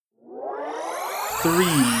3,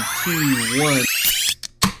 2, 1.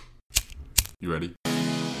 You ready?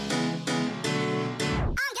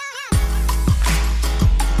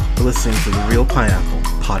 You're listening to the Real Pineapple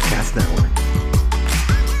Podcast Network.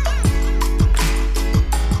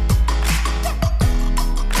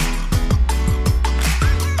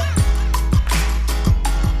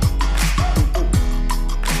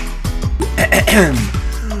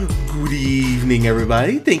 Good evening,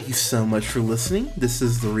 everybody. Thank you so much for listening. This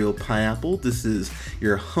is The Real Pineapple. This is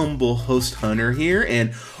your humble host, Hunter, here.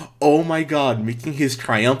 And oh my god, making his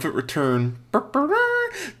triumphant return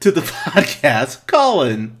to the podcast,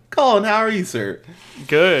 Colin. Colin, how are you, sir?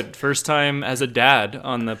 Good. First time as a dad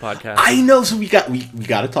on the podcast. I know, so we got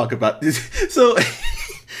to talk about this. So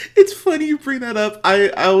it's funny you bring that up.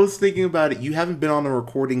 I was thinking about it. You haven't been on a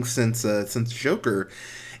recording since Joker.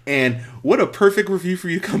 And what a perfect review for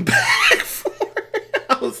you to come back for.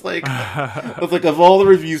 I was like, of all the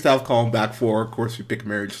reviews to have Colin back for, of course we pick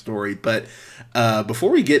Marriage Story. But before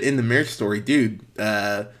we get into Marriage Story, dude,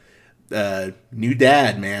 new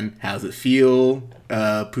dad, man. How's it feel?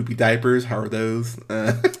 Poopy diapers, how are those?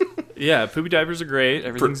 Yeah, poopy diapers are great.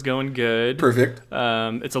 Everything's going good. Perfect.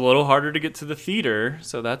 It's a little harder to get to the theater,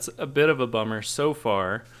 so that's a bit of a bummer so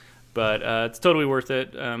far. But it's totally worth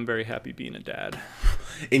it. I'm very happy being a dad.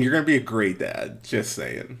 And you're going to be a great dad, just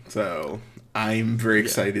saying. So I'm very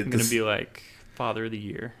excited. I'm going to be like Father of the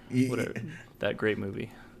Year. Whatever. That great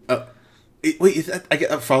movie. Wait, is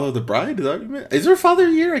that Father of the Bride? Is that what you meant? Is there a Father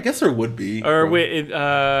of the Year? I guess there would be. Or wait,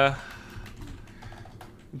 I'm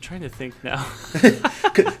trying to think now.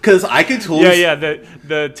 Because I could totally... Yeah,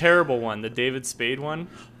 the terrible one, the David Spade one.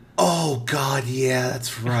 Oh, God, yeah,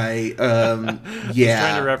 that's right. I was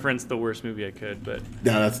trying to reference the worst movie I could, but...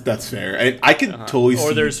 No, that's fair. I could totally see...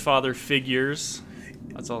 Or there's Father Figures.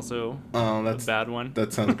 That's also a bad one.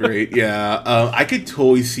 That sounds great, yeah. I could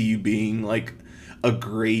totally see you being, like, a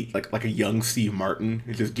great... Like a young Steve Martin,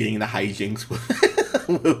 just getting into hijinks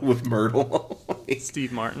with Myrtle.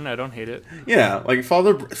 Steve Martin, I don't hate it. Yeah, like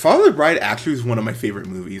Father of the Bride actually is one of my favorite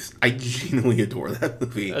movies. I genuinely adore that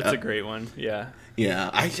movie. That's a great one, yeah. Yeah,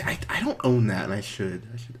 I don't own that, and I should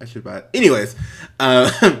buy it. Anyways,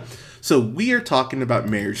 so we are talking about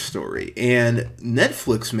Marriage Story and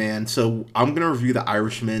Netflix, man. So I'm gonna review The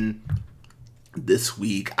Irishman this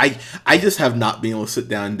week. I just have not been able to sit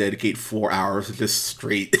down and dedicate 4 hours of just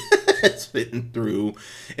straight spitting through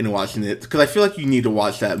and watching it, because I feel like you need to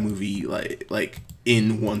watch that movie like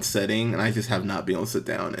in one setting, and I just have not been able to sit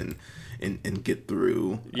down and get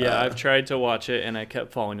through. Yeah, I've tried to watch it and I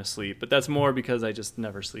kept falling asleep, but that's more because I just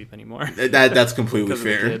never sleep anymore. That's completely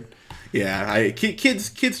fair. Yeah, kids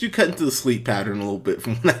do cut into the sleep pattern a little bit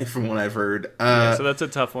from what I've heard. So that's a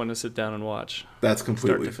tough one to sit down and watch. That's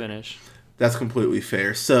completely start to finish. That's completely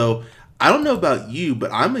fair. So I don't know about you,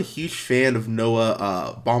 but I'm a huge fan of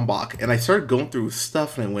Noah Baumbach, and I started going through his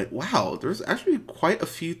stuff, and I went, wow, there's actually quite a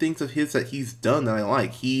few things of his that he's done that I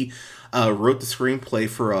like. He wrote the screenplay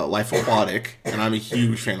for Life Aquatic, and I'm a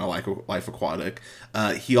huge fan of Life Aquatic.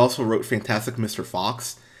 He also wrote Fantastic Mr.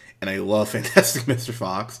 Fox, and I love Fantastic Mr.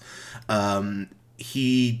 Fox.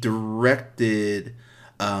 He directed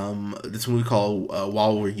this movie called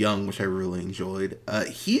While We're Young, which I really enjoyed. I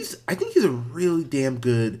think he's a really damn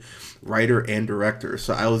good writer and director.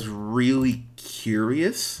 So I was really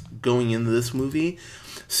curious going into this movie,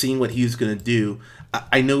 seeing what he was going to do.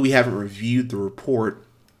 I know we haven't reviewed the report,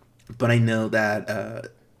 but I know that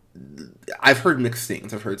I've heard mixed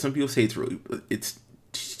things. I've heard some people say it's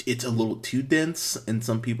a little too dense, and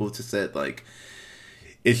some people just said like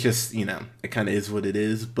it's just, it kind of is what it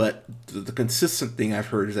is. But the consistent thing I've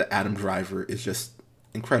heard is that Adam Driver is just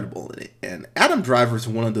incredible in it. And Adam Driver is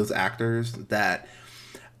one of those actors that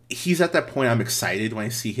he's at that point I'm excited when I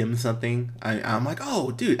see him in something. I'm like,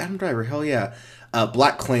 oh, dude, Adam Driver, hell yeah.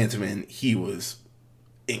 Black Klansman, he was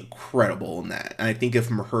incredible in that. And I think if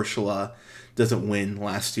Mahershala doesn't win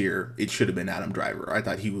last year, it should have been Adam Driver. I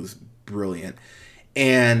thought he was brilliant.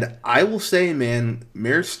 And I will say, man,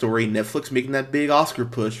 Marriage Story, Netflix making that big Oscar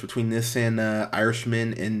push between this and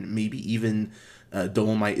Irishman, and maybe even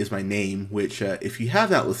Dolomite Is My Name, which if you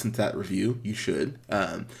have not listened to that review, you should.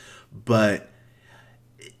 But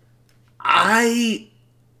I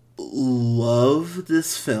love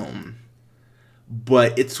this film,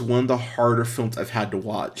 but it's one of the harder films I've had to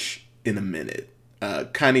watch in a minute.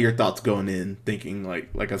 Kind of your thoughts going in, thinking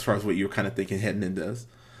like as far as what you were kind of thinking heading into this.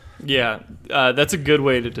 Yeah, that's a good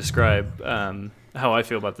way to describe how I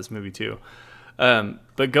feel about this movie too.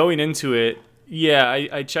 But going into it, yeah,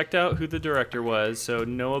 I checked out who the director was. So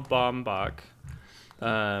Noah Baumbach.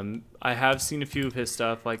 I have seen a few of his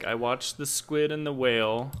stuff. Like I watched The Squid and the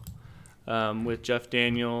Whale with Jeff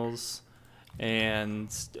Daniels, and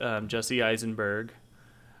Jesse Eisenberg.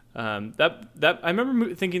 That I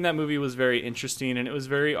remember thinking that movie was very interesting, and it was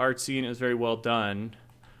very artsy, and it was very well done.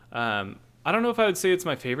 I don't know if I would say it's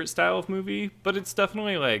my favorite style of movie, but it's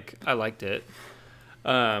definitely like I liked it.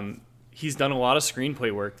 He's done a lot of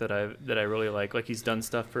screenplay work that I really like. Like he's done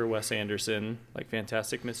stuff for Wes Anderson, like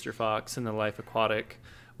Fantastic Mr. Fox and The Life Aquatic,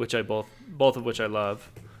 which I both of which I love.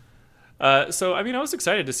 So I mean, I was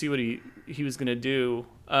excited to see what he was gonna do.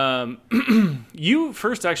 You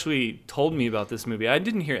first actually told me about this movie. I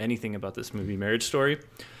didn't hear anything about this movie, Marriage Story.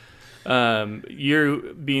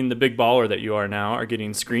 You being the big baller that you are now are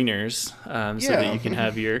getting screeners so that you can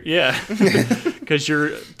have your because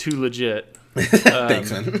you're too legit.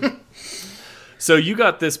 Thanks, man. So you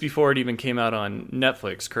got this before it even came out on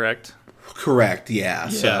Netflix, correct? Correct, yeah.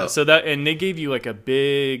 So that, and they gave you like a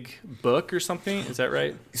big book or something, is that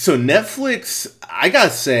right? So Netflix, I gotta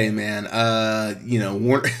say, man,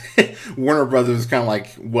 Warner Brothers is kind of like,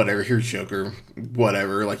 whatever, here's Joker,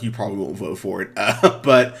 whatever, like you probably won't vote for it.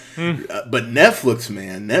 But Netflix,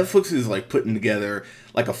 man, Netflix is like putting together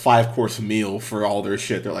like a 5-course meal for all their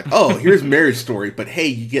shit. They're like, oh, here's Marriage Story, but hey,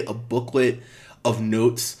 you get a booklet of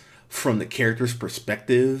notes from the character's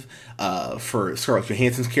perspective. For Scarlett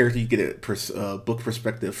Johansson's character, you get a book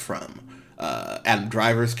perspective from Adam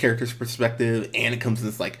Driver's character's perspective, and it comes in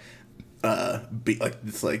this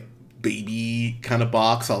baby kind of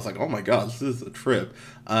box. I was like, oh my god, this is a trip.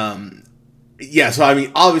 So I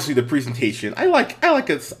mean, obviously the presentation, I like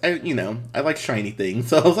it. I like shiny things,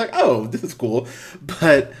 so I was like, oh, this is cool,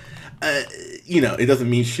 but. It doesn't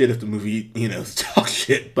mean shit if the movie, talk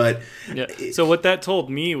shit, but... Yeah. So what that told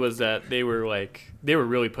me was that they were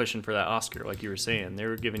really pushing for that Oscar, like you were saying. They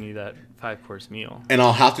were giving you that 5-course meal. And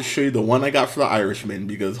I'll have to show you the one I got for The Irishman,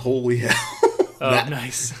 because holy hell.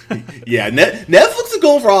 Nice. Yeah, Netflix is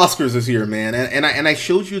going for Oscars this year, man. And I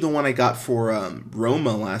showed you the one I got for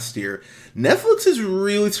Roma last year. Netflix is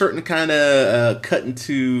really starting to kind of cut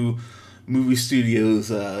into... movie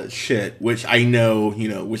studios shit, which I know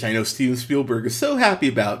Steven Spielberg is so happy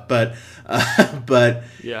about, but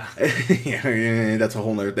yeah, that's a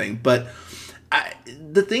whole nother thing. But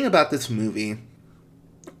the thing about this movie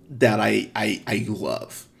that I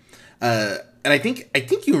love, and I think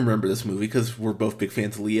you remember this movie because we're both big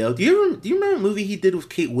fans of Leo. Do you remember the movie he did with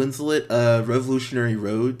Kate Winslet, Revolutionary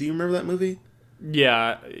Road? Do you remember that movie?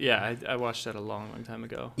 Yeah, I watched that a long time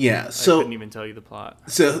ago. Yeah, so I couldn't even tell you the plot.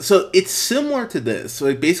 So it's similar to this.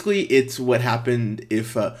 So basically, it's what happened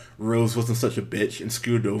if Rose wasn't such a bitch and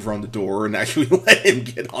screwed over on the door and actually let him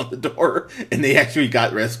get on the door, and they actually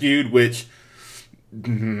got rescued. But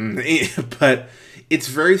it's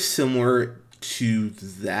very similar to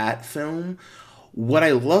that film. What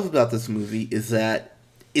I love about this movie is that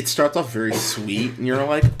it starts off very sweet, and you're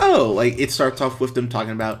like, oh, like it starts off with them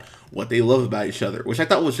talking about what they love about each other, which I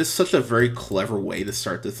thought was just such a very clever way to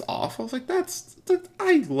start this off. I was like,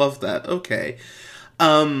 I love that. Okay.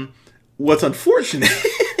 What's unfortunate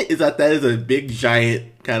is that is a big,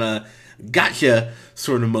 giant kind of gotcha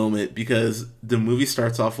sort of moment, because the movie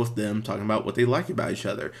starts off with them talking about what they like about each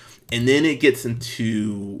other. And then it gets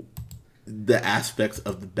into the aspects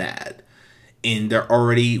of the bad. And they're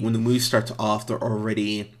already, when the movie starts off, they're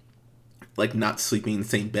already like not sleeping in the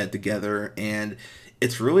same bed together, and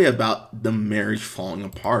it's really about the marriage falling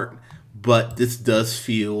apart. But this does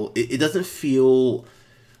feel, it doesn't feel,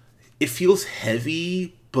 it feels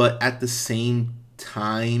heavy, but at the same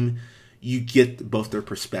time, you get both their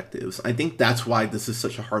perspectives. I think that's why this is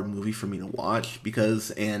such a hard movie for me to watch,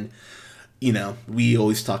 because, we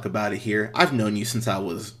always talk about it here. I've known you since I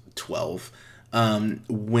was 12.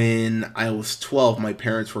 When I was 12, my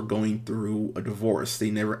parents were going through a divorce. They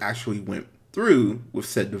never actually went through with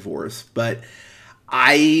said divorce, but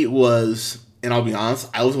I was, and I'll be honest,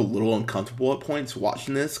 I was a little uncomfortable at points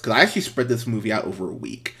watching this, because I actually spread this movie out over a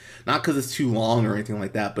week. Not because it's too long or anything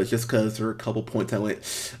like that, but just because there were a couple points I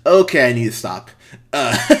went, okay, I need to stop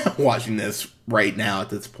watching this right now at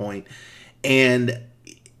this point. And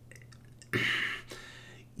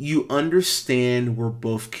you understand where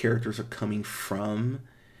both characters are coming from.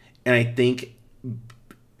 And I think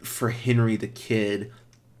for Henry the kid,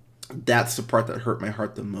 that's the part that hurt my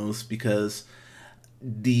heart the most, because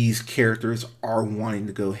these characters are wanting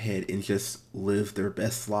to go ahead and just live their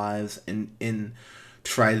best lives and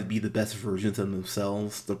try to be the best versions of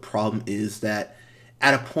themselves. The problem is that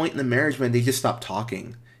at a point in the marriage, man, they just stop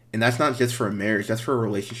talking. And that's not just for a marriage, that's for a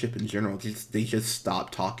relationship in general. They just stop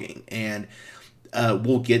talking. And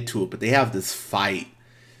we'll get to it, but they have this fight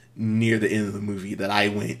near the end of the movie that I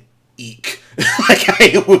went, eek. Like,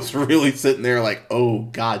 I was really sitting there like, oh,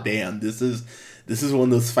 goddamn, this is this is one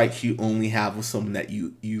of those fights you only have with someone that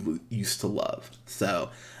you used to love. So,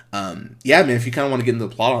 yeah, man, if you kind of want to get into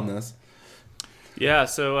the plot on this. Yeah,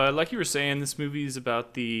 so like you were saying, this movie is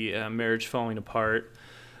about the marriage falling apart.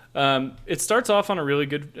 It starts off on a really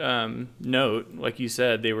good note. Like you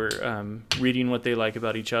said, they were reading what they like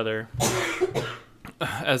about each other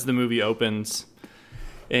as the movie opens.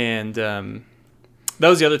 And that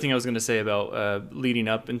was the other thing I was going to say about leading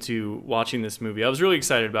up into watching this movie. I was really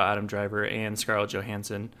excited about Adam Driver and Scarlett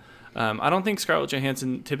Johansson. I don't think Scarlett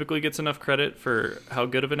Johansson typically gets enough credit for how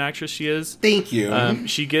good of an actress she is. Thank you.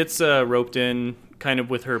 She gets roped in kind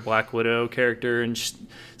of with her Black Widow character, and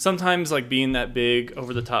sometimes like being that big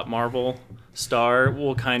over-the-top Marvel star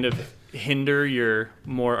will kind of hinder your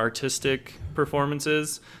more artistic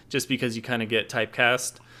performances just because you kind of get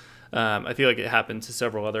typecast. I feel like it happened to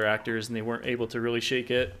several other actors and they weren't able to really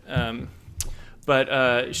shake it.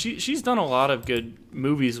 But she's done a lot of good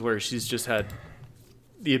movies where she's just had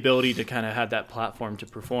the ability to kind of have that platform to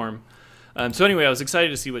perform. So anyway, I was excited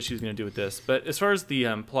to see what she was going to do with this. But as far as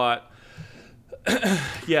the plot,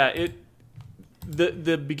 yeah,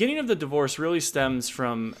 the beginning of the divorce really stems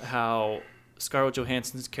from how Scarlett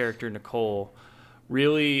Johansson's character Nicole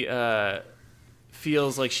really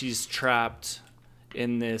feels like she's trapped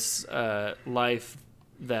in this life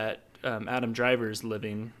that Adam Driver is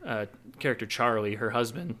living. Character Charlie, her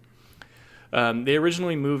husband. They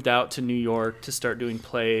originally moved out to New York to start doing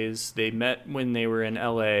plays. They met when they were in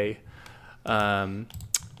L.A.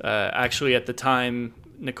 Actually, at the time,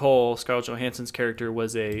 Nicole, Scarlett Johansson's character,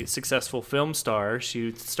 was a successful film star.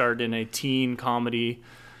 She starred in a teen comedy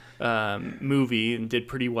movie and did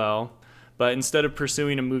pretty well. But instead of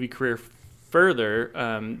pursuing a movie career further,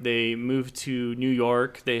 they moved to New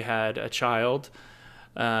York. They had a child.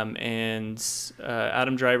 And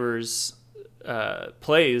Adam Driver's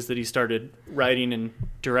plays that he started writing and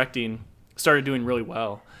directing started doing really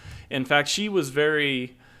well. In fact, she was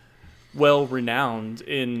very well renowned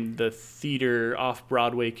in the theater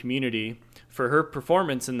off-Broadway community for her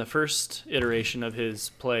performance in the first iteration of his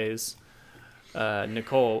plays.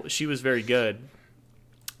 Nicole, she was very good.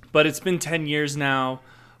 But it's been 10 years now.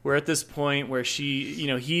 We're at this point where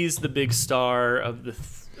he's the big star of the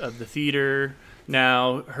theater.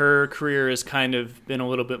 Now her career has kind of been a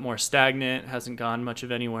little bit more stagnant, hasn't gone much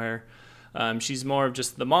of anywhere. She's more of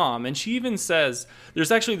just the mom. And she even says,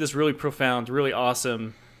 there's actually this really profound, really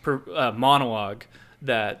awesome monologue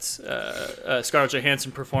that Scarlett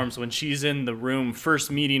Johansson performs when she's in the room first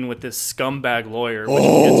meeting with this scumbag lawyer, which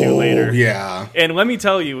we'll get to later. Yeah. And let me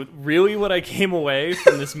tell you, really what I came away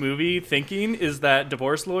from this movie thinking is that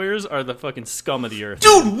divorce lawyers are the fucking scum of the earth.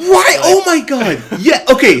 Dude, right? Like, oh my god. Yeah,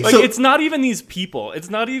 okay. Like, so it's not even these people. It's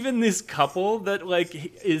not even this couple that, like,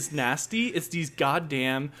 is nasty. It's these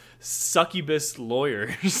goddamn succubus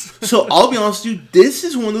lawyers. So I'll be honest with you, this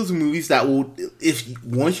is one of those movies that will,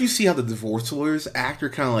 once you see how the divorce lawyers act,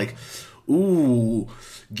 you're kind of like, ooh,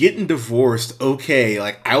 getting divorced, okay,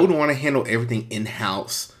 like I would want to handle everything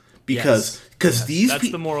in-house because that's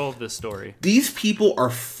the moral of this story. These people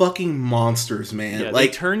are fucking monsters, man. Yeah,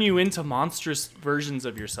 like they turn you into monstrous versions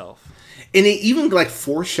of yourself. And they even like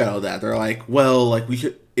foreshadow that. They're like, well, like we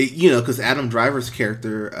should, because Adam Driver's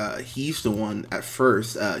character, he's the one at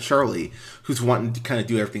first, Charlie, who's wanting to kind of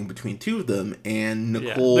do everything between two of them, and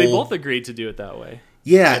Nicole. Yeah, they both agreed to do it that way.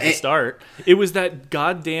 Yeah, at the start, it was that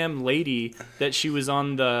goddamn lady that she was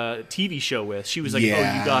on the TV show with. She was like, "Oh,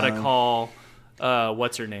 you gotta call,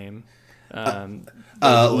 what's her name?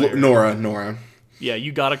 Nora. Yeah,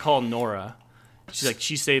 you gotta call Nora." She's like,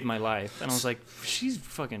 she saved my life, and I was like, she's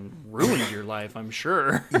fucking ruined your life, I'm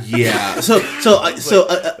sure. Yeah.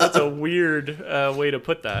 That's a weird way to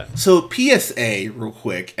put that. So PSA, real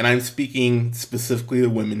quick, and I'm speaking specifically to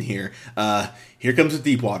women here. Here comes the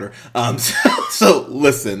deep water. So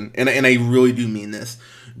listen, and I really do mean this.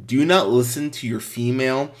 Do not listen to your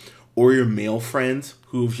female or your male friends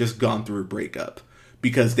who have just gone through a breakup,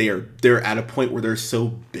 because they're at a point where they're so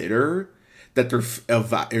bitter that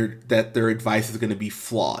their advice is going to be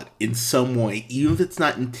flawed in some way, even if it's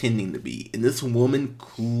not intending to be. And this woman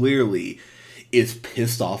clearly is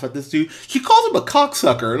pissed off at this dude. She calls him a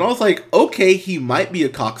cocksucker, and I was like, okay, he might be a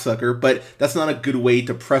cocksucker, but that's not a good way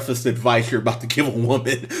to preface the advice you're about to give a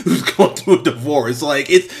woman who's going through a divorce. Like,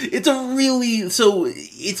 it's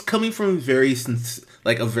coming from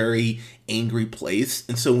a very angry place.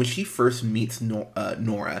 And so when she first meets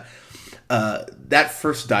Nora, that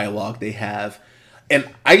first dialogue they have, and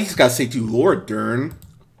I just gotta say too, Laura Dern.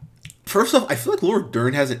 First off, I feel like Laura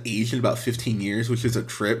Dern hasn't aged in about 15 years, which is a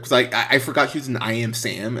trip, because I forgot she was in I Am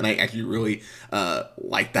Sam, and I actually really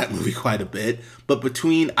like that movie quite a bit. But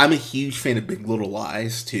I'm a huge fan of Big Little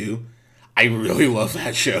Lies too. I really love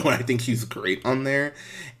that show, and I think she's great on there.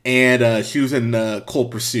 And she was in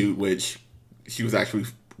Cold Pursuit, which she was actually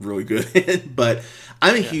really good in. But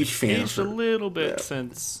I'm a huge fan Aged of her. a little bit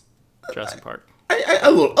since Jurassic Park.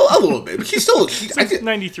 A little bit, but she still looks. Since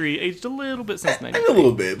 93, aged a little bit since 93. A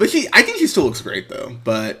little bit, but I think she still looks great though.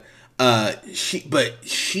 But she's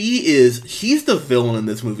the villain in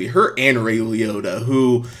this movie. Her and Ray Liotta,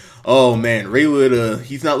 who, oh man, Ray Liotta,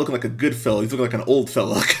 he's not looking like a good fella. He's looking like an old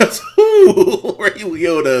fella. Because Ray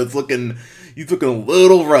Liotta is looking. He's looking a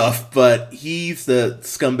little rough, but he's the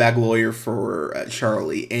scumbag lawyer for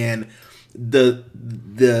Charlie. And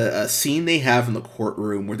the scene they have in the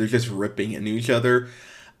courtroom where they're just ripping into each other,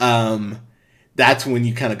 that's when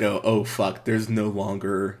you kind of go, oh fuck, there's no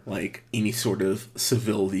longer like any sort of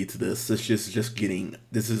civility to this. This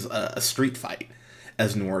is a street fight,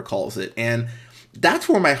 as Nora calls it. And that's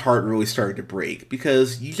where my heart really started to break,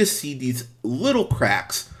 because you just see these little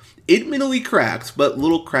cracks, admittedly cracks, but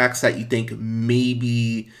little cracks that you think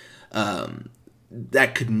maybe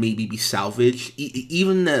that could maybe be salvaged.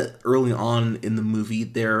 Even early on in the movie,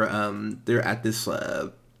 they're at this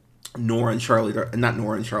Nicole and Charlie, are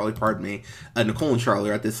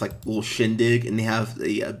at this like little shindig, and they have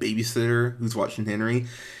a babysitter who's watching Henry.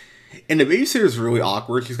 And the babysitter is really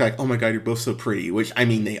awkward. She's like, "Oh my god, you're both so pretty," which I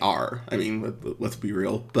mean they are. I mean, let's be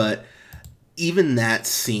real. But even that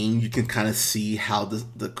scene, you can kind of see how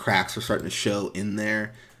the cracks are starting to show in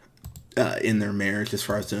their marriage, as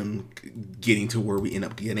far as them getting to where we end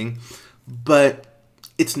up getting. But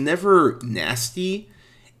it's never nasty,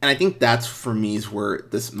 and I think that's, for me, is where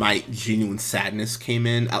my genuine sadness came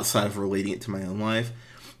in, outside of relating it to my own life.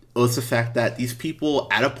 It was the fact that these people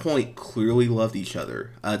at a point clearly loved each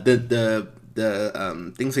other. The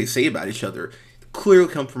things they say about each other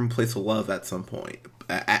clearly come from a place of love at some point.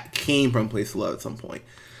 Came from a place of love at some point.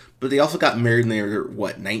 But they also got married when they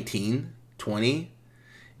were, 19, 20?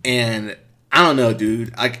 And I don't know,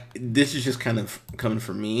 dude. Like, this is just kind of coming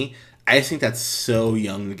from me. I just think that's so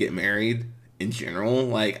young to get married in general.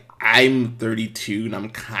 Like, I'm 32 and I'm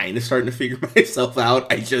kind of starting to figure myself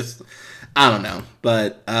out. I don't know.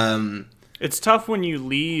 But it's tough when you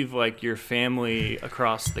leave like your family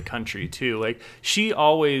across the country too. Like, she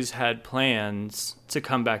always had plans to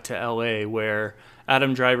come back to LA, where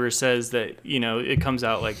Adam Driver says that, it comes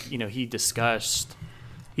out like, he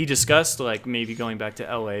discussed like maybe going back to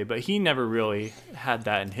LA, but he never really had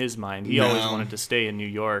that in his mind. He always wanted to stay in New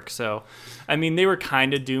York. So, I mean, they were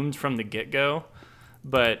kind of doomed from the get-go,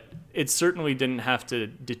 but it certainly didn't have to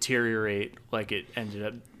deteriorate like it ended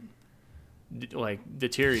up like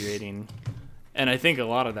deteriorating. And I think a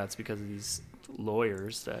lot of that's because of these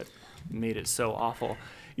lawyers that made it so awful.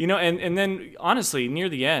 And then honestly, near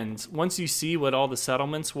the end, once you see what all the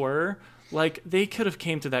settlements were, like, they could have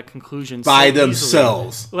came to that conclusion by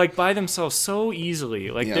themselves. By themselves so easily.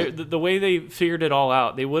 Like, yeah. The way they figured it all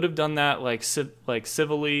out, they would have done that like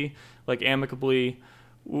civilly, like amicably,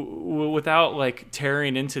 without like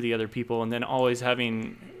tearing into the other people, and then always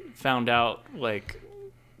having found out like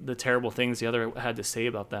the terrible things the other had to say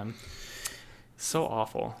about them. So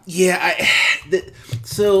awful. Yeah, I think.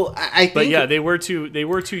 But yeah, they were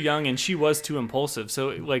too young, and she was too impulsive. So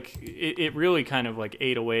like it really kind of like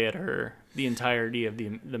ate away at her the entirety of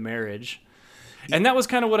the marriage. And that was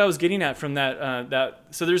kind of what I was getting at from that.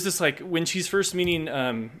 So there's this, like, when she's first meeting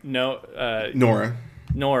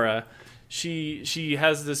Nora, she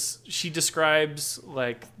has this. She describes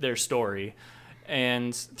like their story.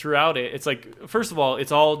 And throughout it, it's like, first of all,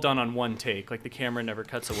 it's all done on one take. Like, the camera never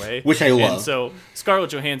cuts away. Which I love. And so Scarlett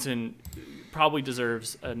Johansson probably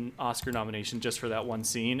deserves an Oscar nomination just for that one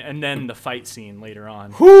scene. And then the fight scene later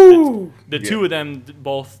on. The two of them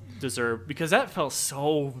both deserve, because that felt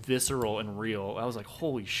so visceral and real. I was like,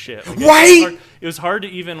 holy shit. Like, right? It was hard to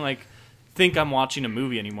even, like, think I'm watching a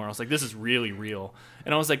movie anymore. I was like, this is really real.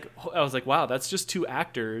 And I was like, wow, that's just two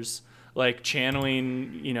actors like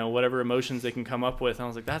channeling, whatever emotions they can come up with. And I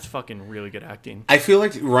was like, that's fucking really good acting. I feel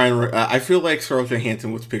like Scarlett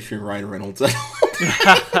Johansson was picturing Ryan Reynolds. She's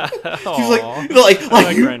like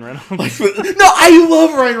Ryan Reynolds. No, I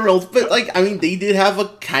love Ryan Reynolds, but like, I mean, they did have a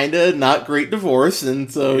kind of not great divorce,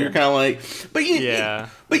 and so you're kind of like, like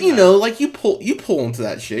you pull into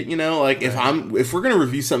that shit, like if we're gonna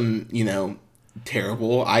review something,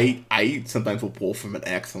 terrible, I sometimes will pull from an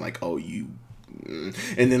ex and like, oh, you.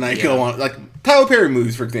 And then I go on, like Tyler Perry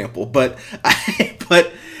movies, for example. But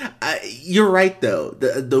you're right, though.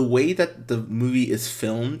 The way that the movie is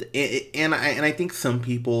filmed, and I think some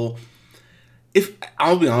people, if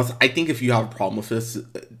I'll be honest, I think if you have a problem with this,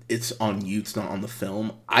 it's on you. It's not on the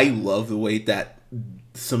film. I love the way that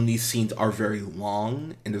some of these scenes are very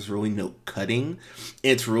long and there's really no cutting.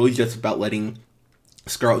 It's really just about letting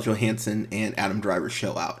Scarlett Johansson and Adam Driver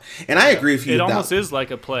show out. And I agree with you. It almost is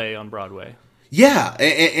like a play on Broadway. Yeah,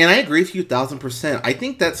 and I agree with you 1,000%. I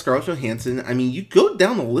think that Scarlett Johansson, I mean, you go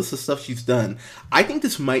down the list of stuff she's done. I think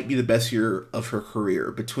this might be the best year of her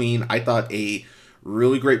career. Between, I thought, a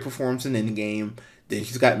really great performance in Endgame, then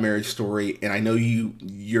she's got Marriage Story, and I know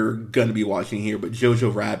you're gonna be watching here, but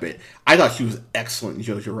Jojo Rabbit. I thought she was excellent in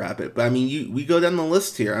Jojo Rabbit. But I mean, we go down the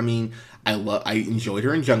list here. I mean, I enjoyed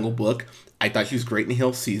her in Jungle Book. I thought she was great in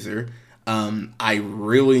Hail Caesar. I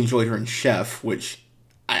really enjoyed her in Chef, which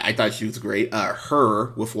I thought she was great.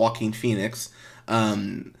 Her with Joaquin Phoenix.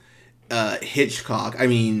 Hitchcock. I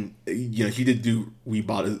mean, you know, she did do We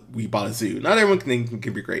Bought a Zoo. Not everyone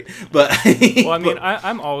can be great, but well, I mean,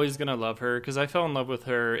 I'm always gonna love her because I fell in love with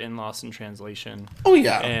her in Lost in Translation. Oh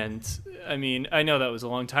yeah, and I mean, I know that was a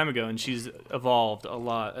long time ago, and she's evolved a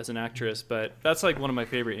lot as an actress, but that's like one of my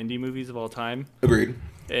favorite indie movies of all time. Agreed.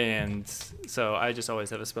 And so I just always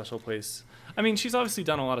have a special place. I mean, she's obviously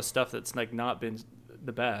done a lot of stuff that's like not been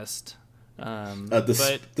the best.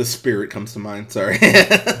 The Spirit comes to mind. Sorry.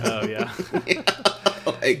 Oh yeah.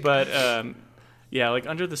 Like, but yeah, like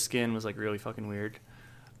Under the Skin was like really fucking weird.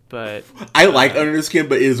 But I like Under the Skin,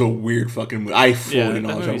 but it is a weird fucking movie. I fully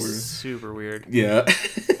know that how movie's weird. Super weird. Yeah.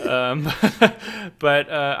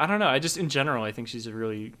 But I don't know. I just in general, I think she's a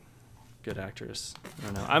really good actress. I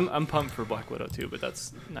don't know. I'm pumped for Black Widow too, but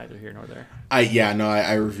that's neither here nor there.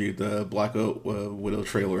 I reviewed the Black Widow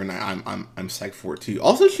trailer, and I'm psyched for it too.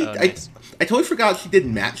 Also, Nice. I totally forgot she did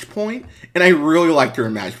Match Point, and I really liked her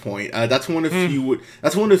in Match Point. That's one of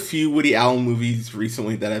the few Woody Allen movies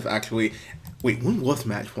recently that I've actually. Wait, when was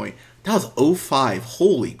Match Point? That was 2005.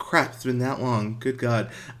 Holy crap, it's been that long. Good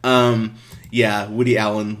God. Yeah, Woody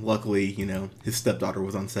Allen, luckily, you know, his stepdaughter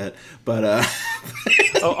was on set. But,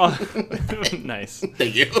 Nice.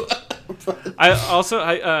 Thank you.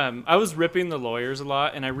 I was ripping the lawyers a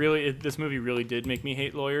lot, and this movie really did make me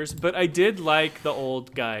hate lawyers, but I did like the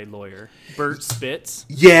old guy lawyer, Bert Spitz.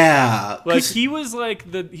 Yeah. Like, he was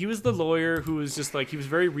the lawyer who was just like, he was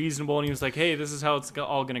very reasonable, and he was like, hey, this is how it's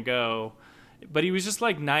all gonna go. But he was just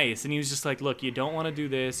like nice, and he was just like, look, you don't want to do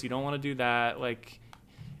this, you don't want to do that, like,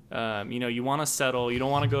 you know, you want to settle, you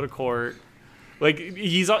don't want to go to court. Like,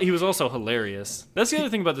 he was also hilarious. That's the other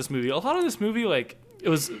thing about this movie. A lot of this movie, like,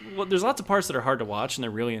 there's lots of parts that are hard to watch and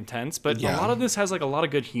they're really intense, but a lot of this has like a lot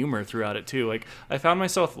of good humor throughout it too. Like, I found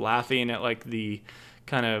myself laughing at like the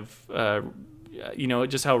kind of, you know,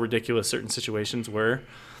 just how ridiculous certain situations were.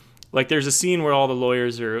 Like, there's a scene where all the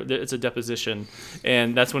lawyers it's a deposition,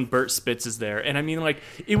 and that's when Bert Spitz is there. And I mean, like,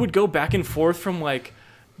 it would go back and forth from like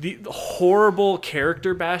the horrible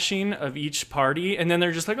character bashing of each party, and then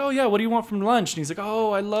they're just like, oh yeah, what do you want from lunch? And he's like,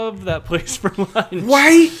 oh, I love that place for lunch.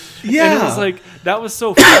 Right? Yeah. And it was like, that was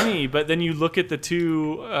so funny, but then you look at the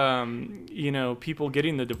two, you know, people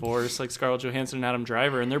getting the divorce, like Scarlett Johansson and Adam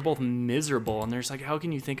Driver, and they're both miserable, and they're just like, how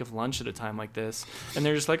can you think of lunch at a time like this? And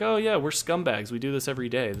they're just like, oh yeah, we're scumbags. We do this every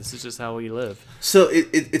day. This is just how we live. So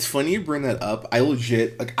it's funny you bring that up. I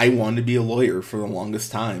legit, like, I wanted to be a lawyer for the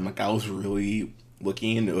longest time. Like, I was really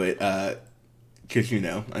looking into it, because, you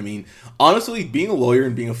know, I mean, honestly, being a lawyer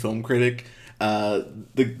and being a film critic,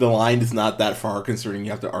 the line is not that far concerning.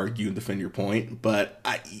 You have to argue and defend your point. But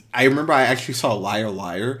I remember I actually saw Liar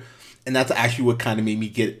Liar, and that's actually what kind of made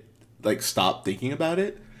me stop thinking about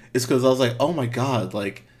it. It's because I was like, oh my God,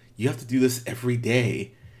 like, you have to do this every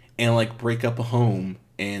day and like break up a home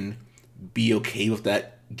and be okay with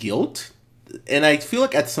that guilt. And I feel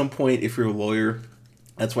like at some point, if you're a lawyer,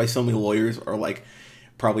 that's why so many lawyers are like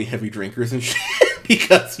probably heavy drinkers and shit,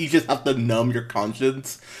 because you just have to numb your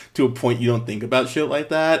conscience to a point you don't think about shit like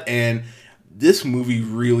that. And this movie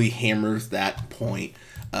really hammers that point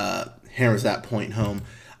home.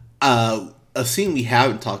 A scene we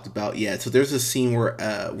haven't talked about yet. So there's a scene where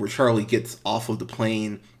Charlie gets off of the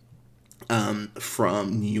plane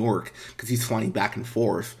from New York because he's flying back and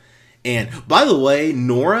forth. And by the way,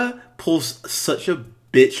 Nora pulls such a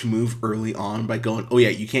bitch move early on by going, oh yeah,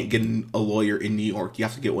 you can't get a lawyer in New York, you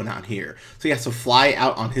have to get one out here. So he has to fly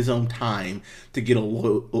out on his own time to get a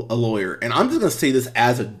lawyer. And I'm just gonna say this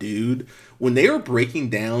as a dude, when they were breaking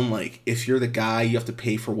down, like, if you're the guy, you have to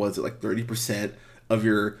pay for, was it like 30% of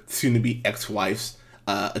your soon-to-be ex-wife's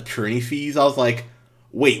attorney fees, I was like,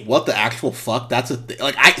 wait, what the actual fuck? That's a thing.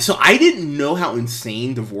 Like, I didn't know how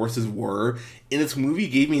insane divorces were, and this movie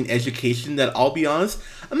gave me an education that, I'll be honest,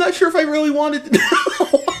 I'm not sure if I really wanted to know.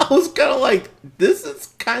 I was kind of like, this is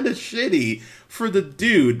kind of shitty for the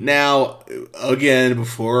dude. Now, again,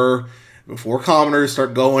 before commenters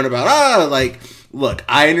start going about, like, look,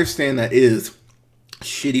 I understand that it is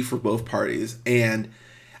shitty for both parties. And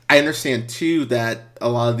I understand too that a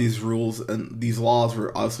lot of these rules and these laws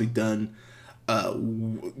were obviously done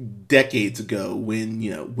decades ago when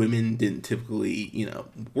women didn't typically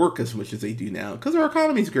work as much as they do now because our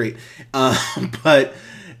economy's great. But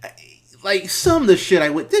like some of the shit I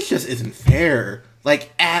went, this just isn't fair,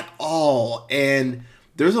 like at all. And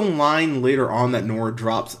there's a line later on that Nora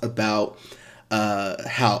drops about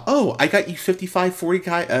how, oh, I got you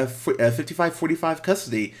 55-45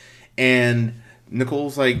 custody, and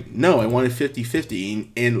Nicole's like, no, I wanted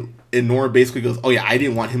 50-50, and Nora basically goes, oh yeah, I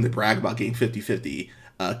didn't want him to brag about getting 50-50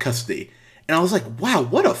 custody. And I was like, wow,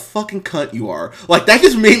 what a fucking cunt you are. Like, that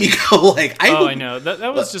just made me go, like, I know.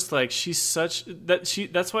 That was just like, she's such,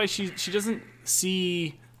 that's why she doesn't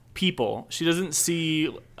see people. She doesn't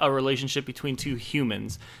see a relationship between two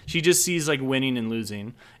humans. She just sees like winning and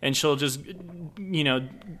losing, and she'll just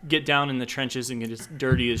get down in the trenches and get as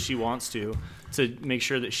dirty as she wants to make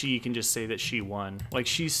sure that she can just say that she won. Like,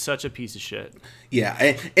 she's such a piece of shit.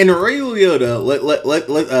 Yeah, and Ray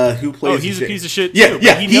Liotta, who plays, he's a piece of shit too.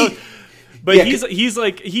 Yeah, he knows. But yeah, he's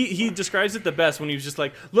like he describes it the best when he was just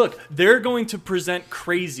like, look, they're going to present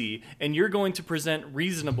crazy and you're going to present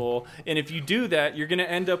reasonable, and if you do that, you're going to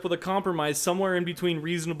end up with a compromise somewhere in between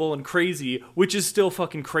reasonable and crazy, which is still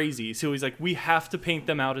fucking crazy. So he's like, we have to paint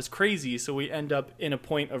them out as crazy so we end up in a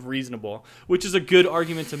point of reasonable, which is a good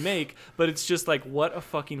argument to make, but it's just like, what a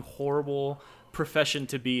fucking horrible profession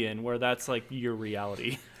to be in where that's like your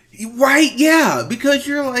reality. Right, yeah, because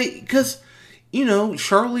you're like,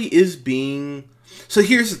 Charlie is being... So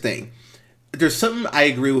here's the thing. There's something I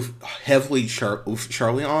agree with heavily with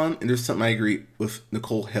Charlie on, and there's something I agree with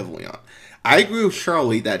Nicole heavily on. I agree with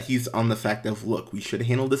Charlie that he's on the fact of, look, we should have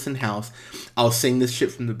handled this in-house. I was saying this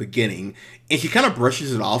shit from the beginning. And she kind of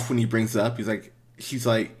brushes it off when he brings it up. She's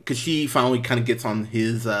like, because she finally kind of gets on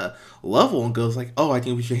his level and goes like, oh, I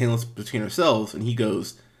think we should handle this between ourselves. And he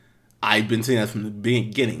goes, I've been saying that from the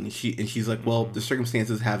beginning. And she's like, well, the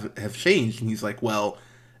circumstances have changed. And he's like, well,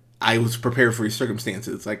 I was prepared for your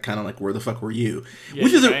circumstances. Like, kind of like, where the fuck were you?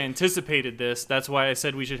 Yeah, I anticipated this. That's why I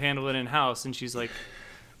said we should handle it in-house. And she's like,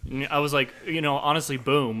 I was like, honestly,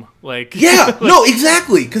 boom. Like, yeah, like, no,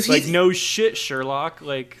 exactly. Cause like, no shit, Sherlock.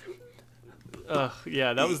 Like,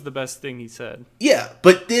 yeah, that was the best thing he said. Yeah,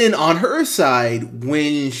 but then on her side,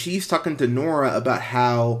 when she's talking to Nora about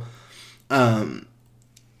how,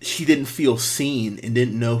 she didn't feel seen and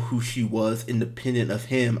didn't know who she was independent of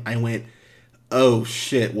him, I went, oh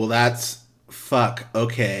shit, well that's fuck,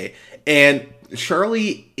 okay. And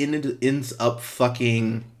Charlie ends up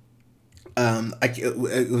fucking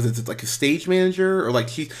was it like a stage manager, or like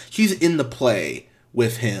she's in the play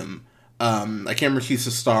with him. I can't remember if she's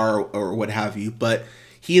a star or what have you, but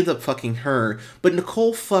he ends up fucking her. But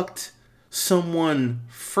Nicole fucked someone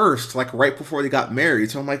first, like right before they got married.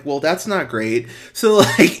 So I'm like, well, that's not great. So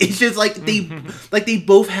like, it's just like they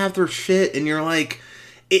both have their shit, and you're like,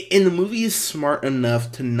 and the movie is smart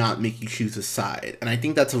enough to not make you choose a side, and I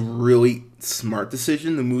think that's a really smart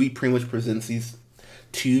decision. The movie pretty much presents these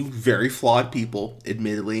two very flawed people,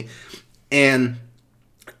 admittedly, and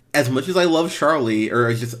as much as I love Charlie, or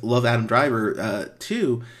I just love Adam Driver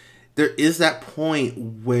too, there is that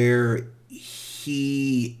point where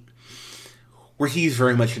he's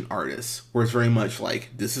very much an artist, where it's very much like,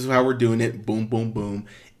 this is how we're doing it, boom, boom, boom.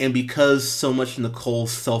 And because so much of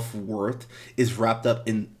Nicole's self-worth is wrapped up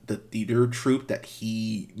in the theater troupe that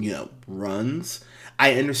he, runs,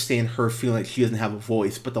 I understand her feeling like she doesn't have a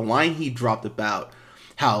voice. But the line he dropped about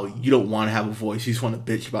how you don't want to have a voice, you just want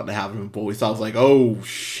to bitch about not having a voice, I was like, oh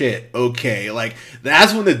shit, okay. Like,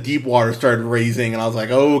 that's when the deep water started raising, and I was like,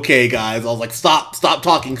 okay, guys. I was like, stop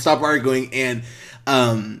talking, stop arguing. And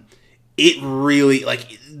it really,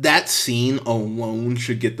 like, that scene alone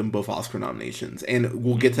should get them both Oscar nominations, and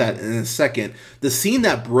we'll get to that in a second. The scene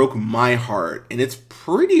that broke my heart, and it's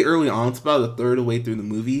pretty early on, it's about a third of the way through the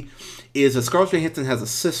movie, is that Scarlett Johansson has a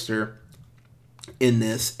sister in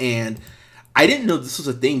this, and I didn't know this was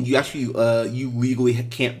a thing. You actually, you legally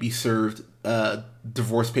can't be served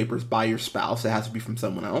divorce papers by your spouse. It has to be from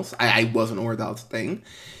someone else. I wasn't aware that was a thing.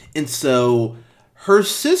 And so her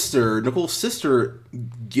sister, Nicole's sister,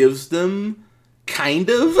 gives them kind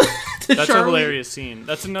of to That's Charlie. A hilarious scene.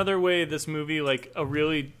 That's another way this movie, like, a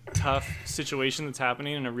really tough situation that's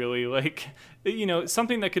happening, and a really, like,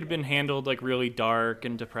 something that could have been handled, like, really dark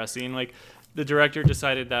and depressing. Like, the director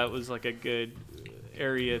decided that was, like, a good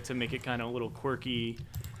area to make it kind of a little quirky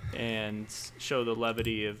and show the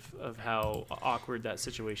levity of how awkward that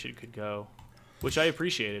situation could go, which I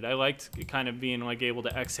appreciated. I liked kind of being like able to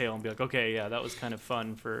exhale and be like, okay, yeah, that was kind of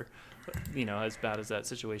fun for, as bad as that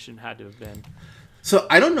situation had to have been. So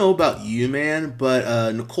I don't know about you, man,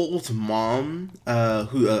 but Nicole's mom,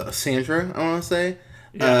 who Sandra, I want to say,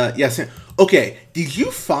 Yeah. Okay, did you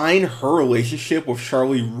find her relationship with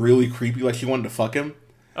Charlie really creepy? Like she wanted to fuck him?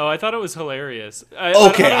 Oh, I thought it was hilarious.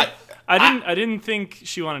 Okay, I didn't think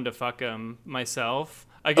she wanted to fuck him myself.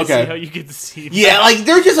 I could see okay, how you could see that. yeah. Like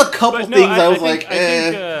there's just a couple But no, things I was think, like,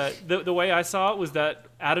 I think the way I saw it was that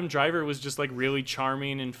Adam Driver was just like really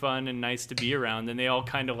charming and fun and nice to be around, and they all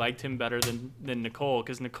kind of liked him better than Nicole,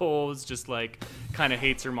 because Nicole is just like kind of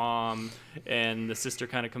hates her mom, and the sister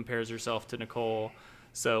kind of compares herself to Nicole.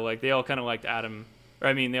 So like they all kind of liked Adam. Or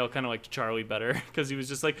I mean, they all kind of liked Charlie better because he was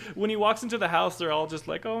just like when he walks into the house, they're all just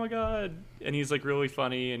like, "Oh my god," and he's like really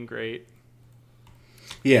funny and great.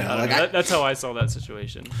 yeah, I don't like know. That's how I saw that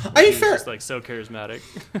situation. I mean, He was fair. just like so charismatic.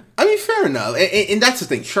 I mean, fair enough, and that's the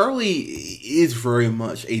thing. Charlie is very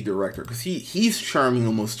much a director because he's charming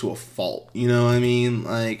almost to a fault. You know what I mean?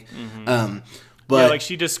 Like, but Yeah, like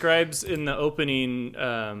she describes in the opening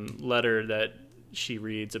letter that she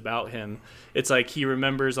reads about him. It's like he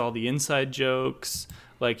remembers all the inside jokes.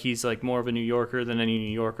 Like he's like more of a New Yorker than any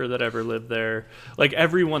New Yorker that ever lived there. Like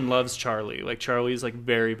everyone loves Charlie. Like Charlie's like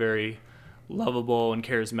very, very lovable and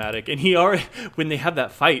charismatic. And he already, when they have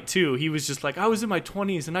that fight too, he was just like, I was in my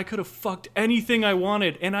 20s and I could have fucked anything I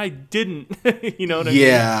wanted and I didn't. You know what I mean?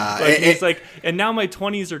 yeah, Like he's like, and now my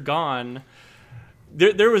 20s are gone.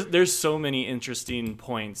 There's so many interesting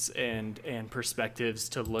points and perspectives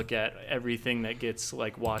to look at everything that gets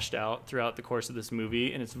like washed out throughout the course of this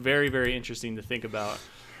movie, and it's very, very interesting to think about.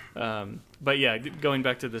 But yeah, going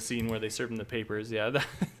back to the scene where they serve him the papers, I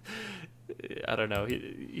don't know.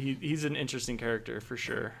 He's an interesting character for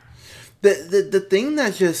sure. the thing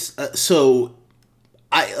that just so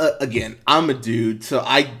I again, I'm a dude, so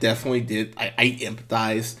I definitely did. I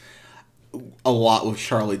empathize a lot with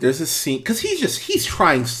Charlie. There's a scene because he's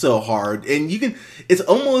trying so hard, and you can. It's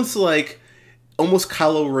almost like almost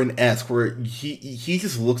Kylo Ren-esque, where he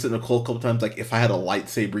just looks at Nicole a couple times like, if I had a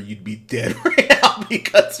lightsaber, you'd be dead right now.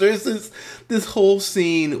 Because there's this whole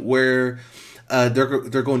scene where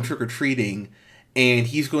they're going trick or treating, and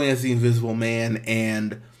he's going as the Invisible Man,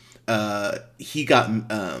 and he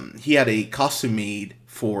had a costume made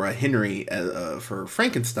for Henry for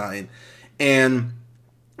Frankenstein,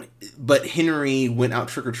 but Henry went out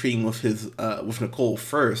trick or treating with Nicole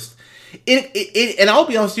first. And I'll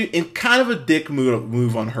be honest with you, in kind of a dick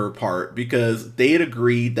move on her part, because they had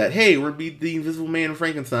agreed that, hey, we're gonna be the Invisible Man and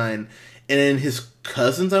Frankenstein, and then his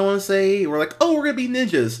cousins, I want to say, were like, oh, we're gonna be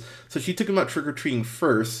ninjas. So she took him out trick or treating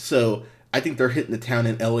first. So I think they're hitting the town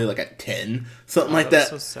in LA like at 10, something like that.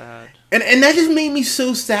 So sad. And that just made me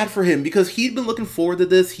so sad for him, because he'd been looking forward to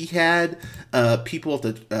this. He had people at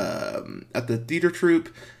the theater troupe.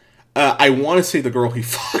 I want to say the girl he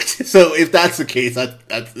fucked. So if that's the case, that's.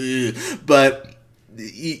 But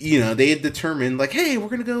they had determined like, hey, we're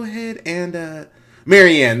gonna go ahead and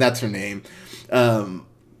Marianne, that's her name.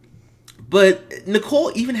 But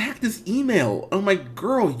Nicole even hacked his email. I'm like,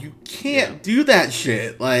 girl, you can't do that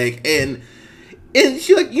shit. Like, and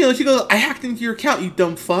she like, she goes, I hacked into your account, you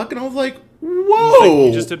dumb fuck. And I was like, whoa. Like,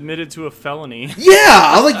 you just admitted to a felony. Yeah,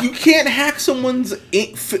 I was like, you can't hack someone's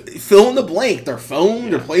fill in the blank, their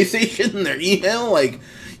phone, their PlayStation, their email. Like,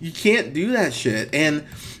 you can't do that shit. And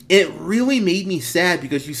it really made me sad,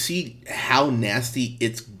 because you see how nasty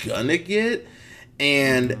it's gonna get.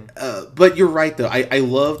 And but you're right though. I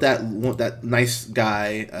love that nice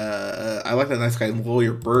guy. I like that nice guy,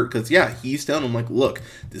 lawyer Bert, because he's telling him like, look,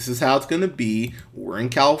 this is how it's gonna be. We're in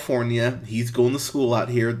California. He's going to school out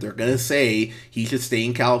here. They're gonna say he should stay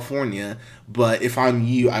in California. But if I'm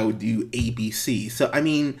you, I would do ABC. So I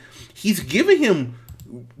mean, he's giving him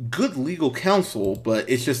good legal counsel, but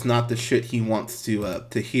it's just not the shit he wants to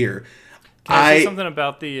hear. Can I say something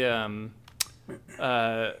about the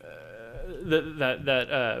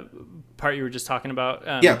that part you were just talking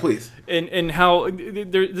about? Yeah, please. And how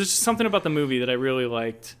there's something about the movie that I really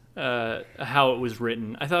liked, how it was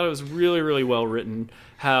written. I thought it was really, really well written.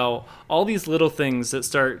 How all these little things that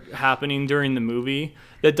start happening during the movie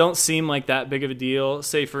that don't seem like that big of a deal.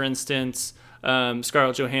 Say, for instance,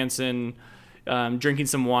 Scarlett Johansson drinking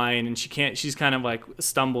some wine, and she's kind of like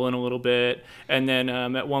stumbling a little bit. And then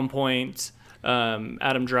at one point,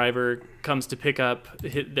 Adam Driver comes to pick up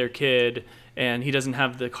their kid, and he doesn't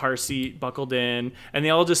have the car seat buckled in, and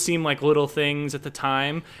they all just seem like little things at the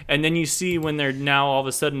time. And then you see when they're now all of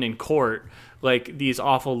a sudden in court, like these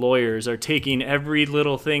awful lawyers are taking every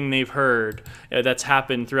little thing they've heard that's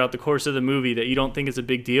happened throughout the course of the movie that you don't think is a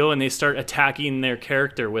big deal, and they start attacking their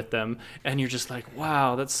character with them, and you're just like,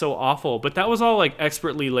 wow, that's so awful. But that was all like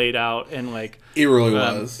expertly laid out and like it really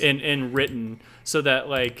was and written, so that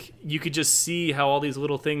like you could just see how all these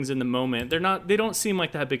little things in the moment, they don't seem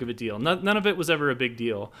like that big of a deal. None of it was ever a big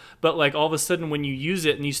deal, but like all of a sudden when you use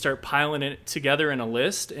it and you start piling it together in a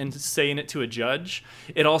list and saying it to a judge,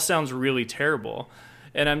 it all sounds really terrible.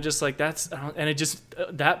 And I'm just like, and it just,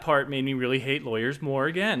 that part made me really hate lawyers more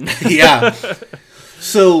again. Yeah.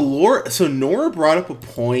 So Nora brought up a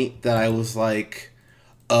point that I was like,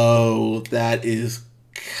 oh, that is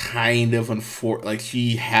kind of unfortunate. Like,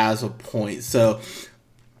 she has a point. So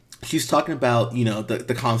she's talking about, you know,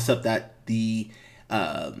 the concept that the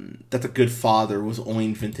Good Father was only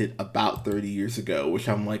invented about 30 years ago, which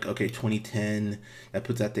I'm like, okay, 2010, that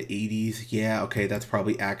puts at the 80s. Yeah, okay, that's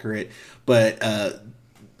probably accurate. But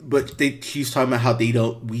she's talking about how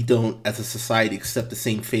we don't as a society accept the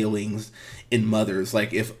same failings in mothers.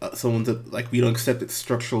 Like, if someone's like, we don't accept it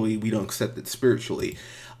structurally, we don't accept it spiritually.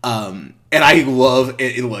 And I love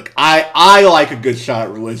it. Look, I like a good shot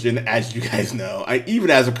at religion, as you guys know. Even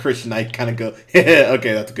as a Christian, I kind of go,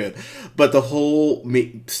 okay, that's good. But the whole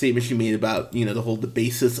statement she made about, you know, the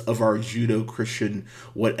basis of our Judo-Christian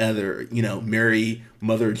whatever, you know, Mary,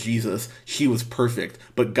 mother of Jesus, she was perfect,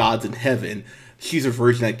 but God's in heaven. She's a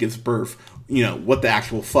virgin that gives birth. You know, what the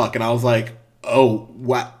actual fuck? And I was like, oh,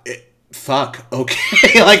 what? Fuck,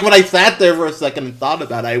 okay. Like, when I sat there for a second and thought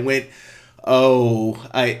about it, I went, oh,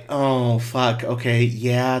 fuck, okay,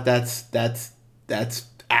 yeah, that's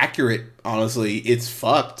accurate, honestly. It's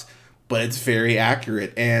fucked, but it's very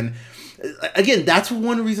accurate. And again, that's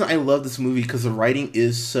one reason I love this movie, because the writing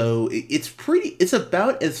is it's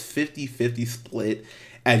about as 50-50 split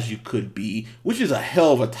as you could be, which is a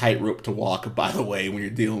hell of a tightrope to walk, by the way, when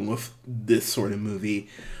you're dealing with this sort of movie.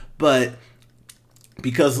 But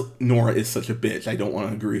because Nora is such a bitch, I don't want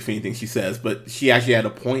to agree with anything she says, but she actually had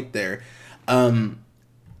a point there.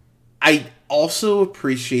 I also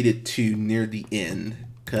appreciate it too near the end,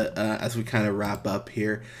 as we kind of wrap up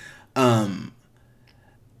here. Actually,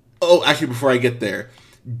 before I get there,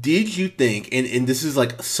 did you think, and this is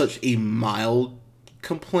like such a mild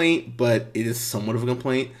complaint, but it is somewhat of a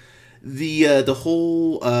complaint, the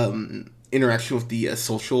whole interaction with the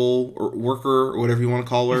social worker, or whatever you want to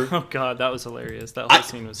call her. Oh god, that was hilarious. That whole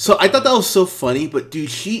scene was so I thought that was so funny, but dude,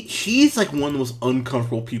 she's like one of the most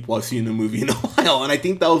uncomfortable people I've seen in a movie in a while, and I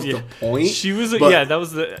think that was the point. She was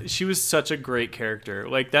she was such a great character.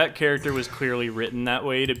 Like, that character was clearly written that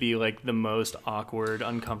way to be like the most awkward,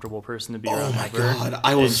 uncomfortable person to be around. Oh my ever.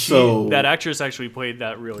 God, that actress actually played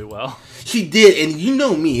that really well. She did, and you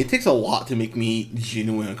know me, it takes a lot to make me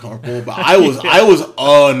genuinely uncomfortable, but I was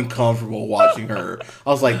uncomfortable watching her.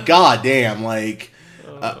 I was like, god damn, like,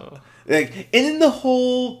 and then the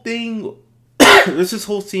whole thing, there's this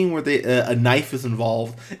whole scene where a knife is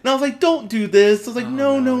involved, and I was like, don't do this. I was like,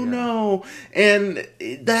 no. And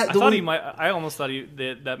I almost thought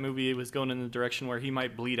that movie was going in the direction where he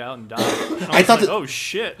might bleed out and die. And I thought oh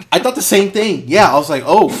shit. I thought the same thing. Yeah, I was like,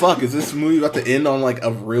 oh fuck, is this movie about to end on like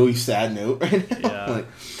a really sad note right now? Yeah. Like,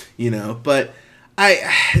 you know, but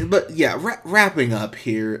yeah, wrapping up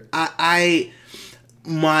here, the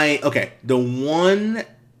one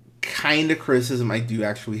kind of criticism I do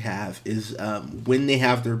actually have is when they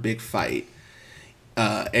have their big fight,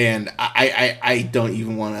 and I don't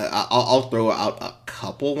even want to. I'll throw out a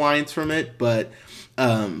couple lines from it, but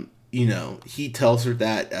you know, he tells her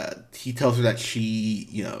that she,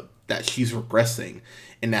 you know, that she's regressing,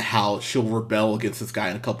 and that how she'll rebel against this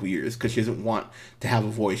guy in a couple years because she doesn't want to have a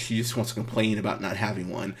voice. She just wants to complain about not having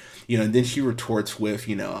one. You know, and then she retorts with,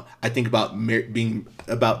 you know, I think about being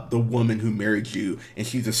about the woman who married you, and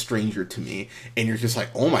she's a stranger to me. And you're just like,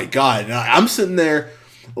 oh my god. And I'm sitting there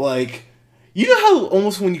like, you know how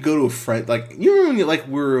almost when you go to a friend, like, you remember when you, like,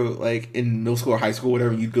 were like in middle school or high school or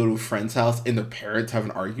whatever, you'd go to a friend's house and their parents have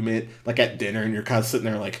an argument, like at dinner, and you're kind of sitting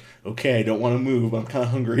there like, okay, I don't want to move, I'm kind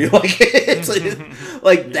of hungry. Like, it's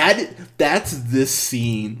like that's this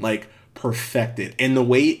scene, like, perfected. And the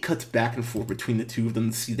way it cuts back and forth between the two of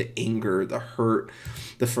them to see the anger, the hurt,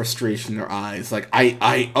 the frustration in their eyes. Like,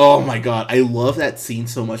 oh my god, I love that scene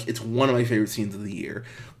so much. It's one of my favorite scenes of the year.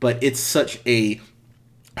 But it's such a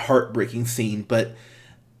heartbreaking scene. But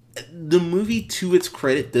the movie, to its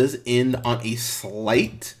credit, does end on a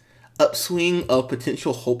slight upswing of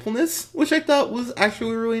potential hopefulness, which I thought was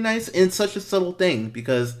actually really nice, and such a subtle thing,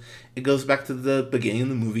 because it goes back to the beginning of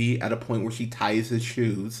the movie at a point where she ties his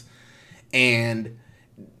shoes, and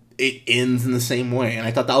it ends in the same way. And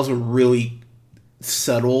I thought that was a really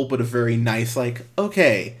subtle, but a very nice, like,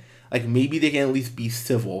 okay, like maybe they can at least be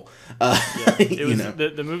civil. Yeah, it was know.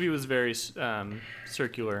 the movie was very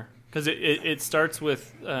circular because it starts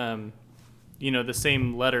with the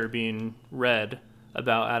same letter being read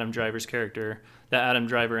about Adam Driver's character that Adam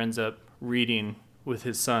Driver ends up reading with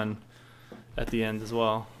his son at the end as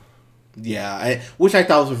well. Yeah, which I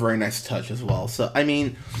thought was a very nice touch as well. So I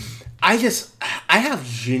mean, I have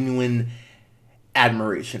genuine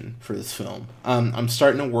admiration for this film. I'm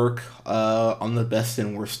starting to work on the best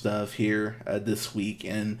and worst stuff here this week,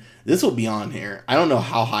 and this will be on here. I don't know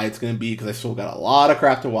how high it's going to be because I still got a lot of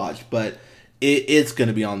crap to watch, but it's going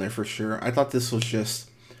to be on there for sure. I thought this was just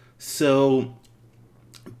so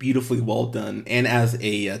beautifully well done, and as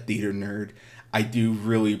a theater nerd, I do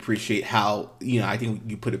really appreciate how, I think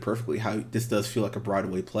you put it perfectly, how this does feel like a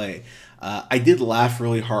Broadway play. I did laugh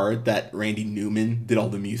really hard that Randy Newman did all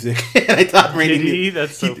the music. And I thought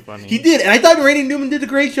That's so funny. He did, and I thought Randy Newman did a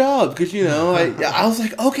great job because, I was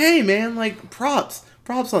like, okay, man, like props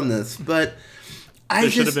on this. But there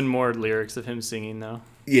should have been more lyrics of him singing, though.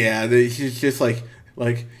 Yeah, he's just like,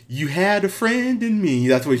 you had a friend in me.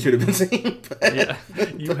 That's what he should have been saying. Yeah,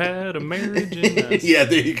 you had a marriage in us. Yeah,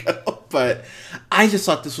 there you go. But I just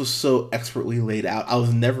thought this was so expertly laid out. I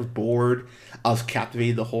was never bored. I was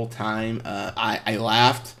captivated the whole time. I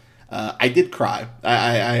laughed. I did cry.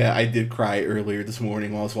 I did cry earlier this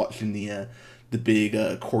morning while I was watching the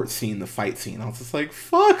big court scene, the fight scene. I was just like,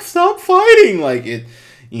 fuck, stop fighting. Like it,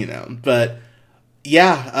 But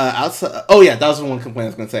yeah, outside. Oh yeah, that was the one complaint I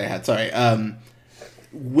was gonna say I had. Sorry.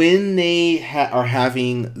 When they are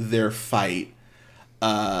having their fight,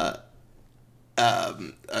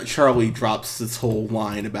 Charlie drops this whole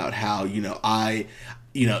line about how,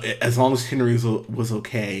 as long as Henry was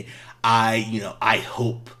okay, I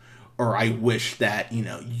hope or I wish that, you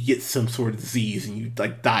get some sort of disease and you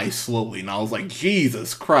like die slowly. And I was like,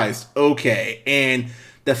 Jesus Christ, okay. And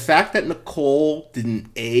the fact that Nicole didn't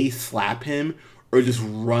slap him or just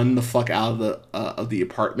run the fuck out of the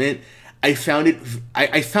apartment, I found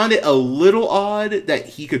it a little odd that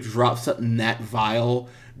he could drop something that vile,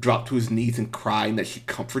 drop to his knees and cry, and that she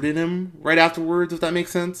comforted him right afterwards. If that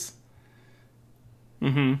makes sense.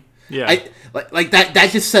 Mm-hmm. Yeah. I like that.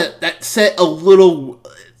 That just set a little.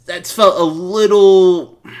 That felt a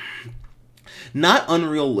little not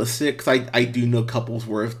unrealistic. Because I do know couples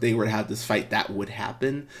where if they were to have this fight, that would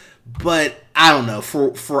happen. But I don't know,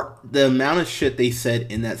 for the amount of shit they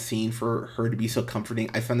said in that scene for her to be so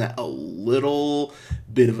comforting, I found that a little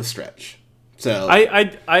bit of a stretch. So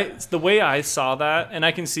I the way I saw that, and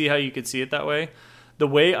I can see how you could see it that way. The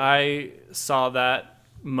way I saw that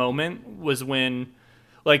moment was when,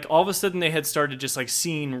 like, all of a sudden they had started just like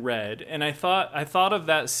seeing red, and I thought of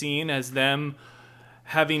that scene as them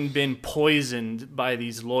having been poisoned by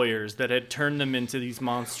these lawyers that had turned them into these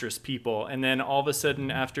monstrous people. And then all of a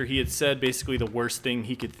sudden, after he had said basically the worst thing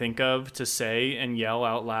he could think of to say and yell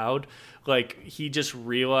out loud, like, he just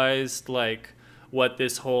realized like what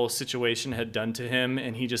this whole situation had done to him,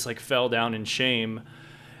 and he just like fell down in shame.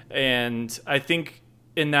 And I think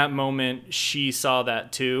in that moment she saw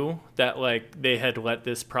that too, that like they had let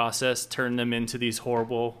this process turn them into these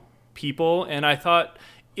horrible people. And I thought,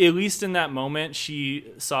 at least in that moment, she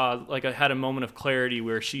saw, like, I had a moment of clarity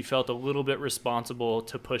where she felt a little bit responsible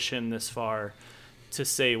to push him this far to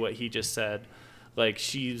say what he just said. Like,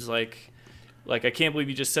 she's like, I can't believe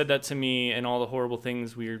you just said that to me and all the horrible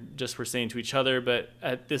things we were saying to each other. But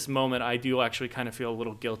at this moment, I do actually kind of feel a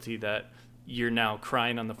little guilty that you're now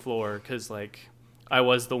crying on the floor because, like, I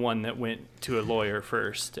was the one that went to a lawyer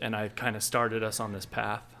first and I kind of started us on this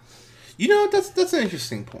path. That's an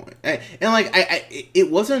interesting point. And like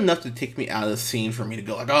it wasn't enough to take me out of the scene for me to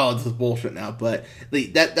go like, oh, this is bullshit now. But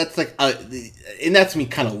that's like, and that's me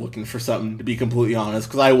kind of looking for something, to be completely honest,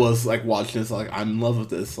 because I was like watching this like, I'm in love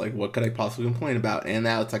with this. Like, what could I possibly complain about? And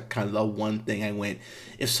that's like kind of the one thing I went,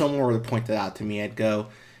 if someone were to point that out to me, I'd go,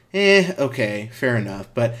 okay, fair enough.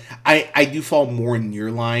 But I do fall more in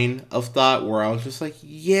your line of thought where I was just like,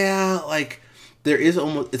 yeah, like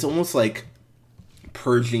it's almost like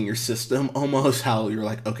purging your system, almost, how you're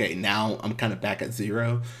like, okay, now I'm kind of back at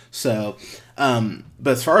zero. So but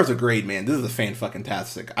as far as a grade, man, this is a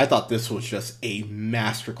fan-fucking-tastic. I thought this was just a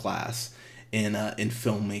masterclass in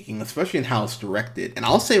filmmaking, especially in how it's directed. And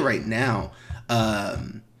I'll say right now,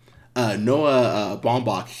 Noah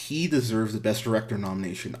Baumbach, he deserves the Best Director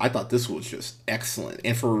nomination. I thought this was just excellent,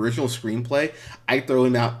 and for original screenplay, I throw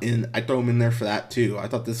him in there for that too. I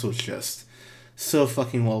thought this was just so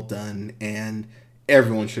fucking well done, and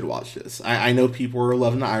everyone should watch this. I know people are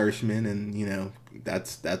loving The Irishman, and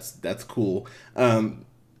that's cool.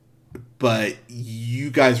 but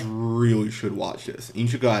you guys really should watch this. You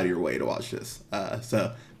should go out of your way to watch this.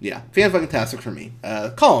 So yeah, fan-fucking-tastic for me.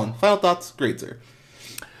 Colin, final thoughts? Great, sir.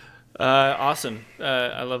 Awesome.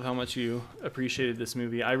 I love how much you appreciated this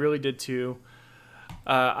movie. I really did too.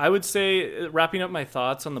 I would say, wrapping up my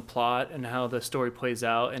thoughts on the plot and how the story plays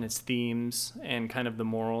out and its themes and kind of the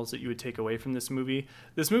morals that you would take away from this movie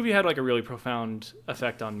had like a really profound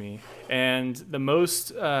effect on me. And the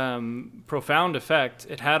most profound effect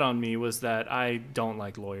it had on me was that I don't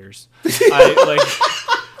like lawyers.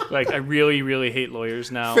 I really, really hate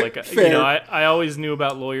lawyers now. Fair. I always knew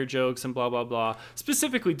about lawyer jokes and blah, blah, blah,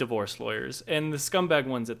 specifically divorce lawyers. And the scumbag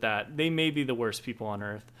ones at that, they may be the worst people on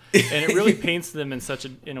earth. And it really paints them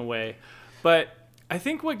in a way. But I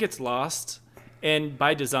think what gets lost, and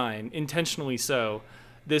by design, intentionally so,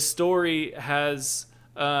 this story has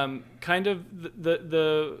kind of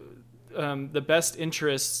the best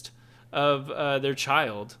interest of their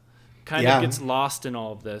child kind of gets lost in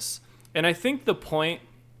all of this. And I think the point,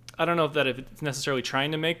 I don't know if it's necessarily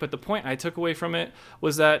trying to make, but the point I took away from it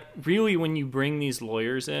was that really when you bring these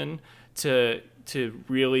lawyers in to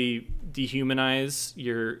really dehumanize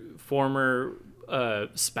your former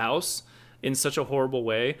spouse in such a horrible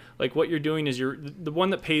way, like what you're doing is the one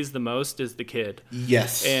that pays the most is the kid.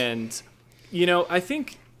 Yes. And I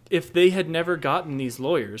think if they had never gotten these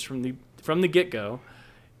lawyers from the get-go,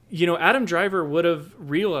 Adam Driver would have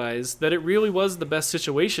realized that it really was the best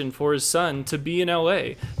situation for his son to be in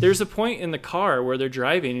LA. There's a point in the car where they're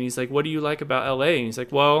driving and he's like, "What do you like about LA?" And he's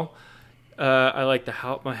like, "Well, I like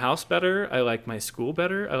my house better. I like my school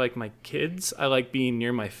better. I like my kids. I like being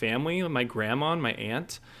near my family, my grandma and my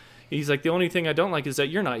aunt." He's like, "The only thing I don't like is that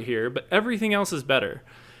you're not here, but everything else is better."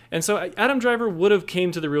 And so Adam Driver would have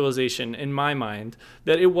came to the realization, in my mind,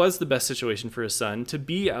 that it was the best situation for his son to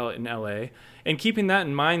be out in LA. And keeping that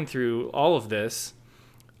in mind through all of this,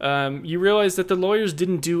 you realize that the lawyers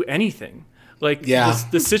didn't do anything.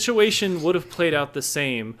 The situation would have played out the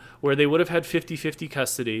same, where they would have had 50-50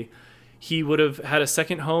 custody. He would have had a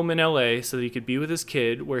second home in LA so that he could be with his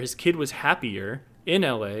kid, where his kid was happier in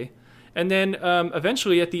LA. And then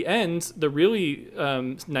eventually at the end, the really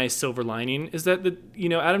nice silver lining is that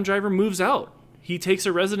Adam Driver moves out. He takes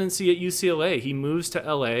a residency at UCLA. He moves to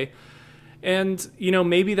LA. And,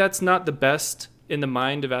 maybe that's not the best in the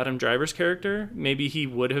mind of Adam Driver's character. Maybe he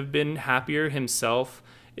would have been happier himself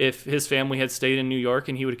if his family had stayed in New York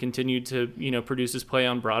and he would have continued to, produce his play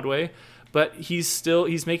on Broadway. But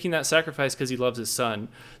he's making that sacrifice because he loves his son.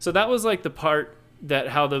 So that was like the part that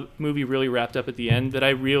how the movie really wrapped up at the end that I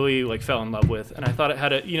really fell in love with. And I thought it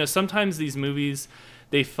had sometimes these movies,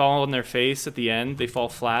 they fall on their face at the end. They fall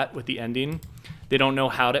flat with the ending. They don't know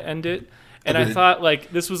how to end it. And I thought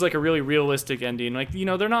this was a really realistic ending.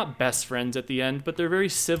 They're not best friends at the end, but they're very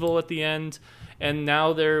civil at the end. And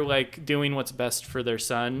now they're doing what's best for their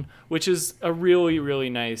son, which is a really, really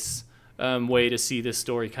nice way to see this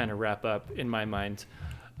story kind of wrap up in my mind.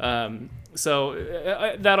 So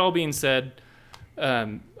that all being said,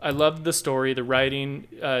 I loved the story, the writing.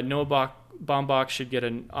 Noah Baumbach should get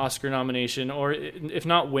an Oscar nomination, or if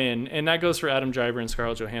not win, and that goes for Adam Driver and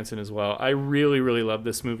Scarlett Johansson as well. I really, really love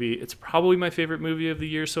this movie. It's probably my favorite movie of the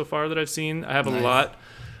year so far that I've seen. I have a lot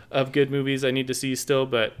of good movies I need to see still,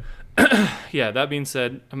 but yeah, that being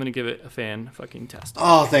said, I'm going to give it a fan-fucking-tastic.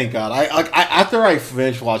 Oh, thank God. I after I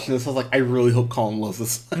finished watching this, I was like, I really hope Colin loves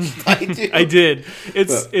this. I do. I did.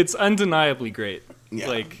 It's undeniably great.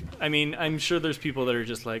 Yeah. I'm sure there's people that are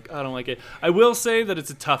just I don't like it. I will say that it's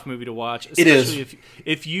a tough movie to watch, it is. especially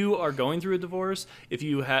if you are going through a divorce, if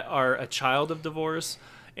you are a child of divorce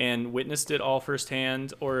and witnessed it all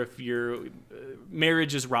firsthand, or if your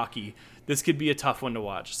marriage is rocky. This could be a tough one to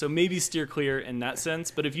watch. So maybe steer clear in that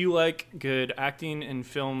sense. But if you like good acting and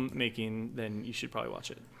filmmaking, then you should probably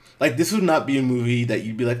watch it. This would not be a movie that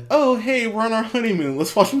you'd be like, "Oh, hey, we're on our honeymoon.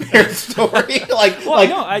 Let's watch Marriage Story."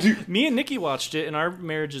 Me and Nikki watched it, and our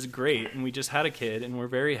marriage is great, and we just had a kid, and we're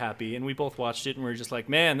very happy, and we both watched it, and we're just like,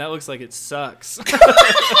 "Man, that looks like it sucks."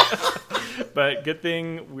 But good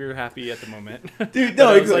thing we're happy at the moment. Dude,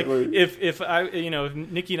 no, exactly. If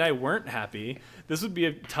Nikki and I weren't happy, this would be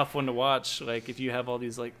a tough one to watch. If you have all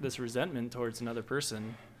these this resentment towards another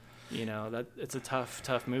person. That it's a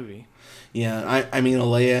tough movie. Yeah, I mean,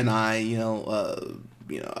 Alea and I,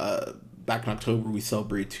 back in October we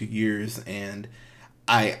celebrated 2 years, and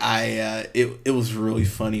it was really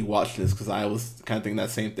funny watching this because I was kind of thinking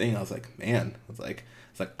that same thing. I was like, man, it's like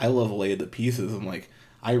I love Alea to pieces. I'm like,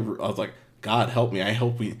 I was like, God help me, I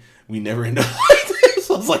hope we never end up like this.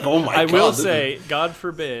 I was like, oh my God. I will say, God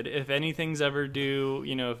forbid, if anything's ever due,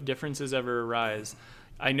 if differences ever arise,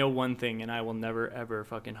 I know one thing, and I will never ever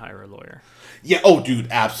fucking hire a lawyer. Yeah. Oh,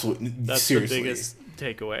 dude, absolutely. That's Seriously. the biggest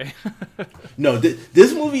takeaway. No,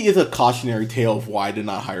 this movie is a cautionary tale of why I did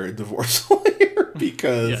not hire a divorce lawyer,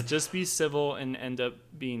 because yeah, just be civil and end up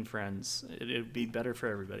being friends. It'd be better for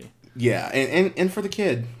everybody. yeah, and for the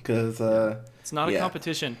kid, because it's not a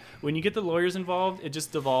competition. When you get the lawyers involved, it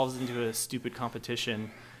just devolves into a stupid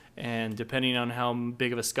competition, and depending on how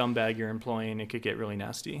big of a scumbag you're employing, it could get really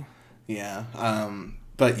nasty. Yeah.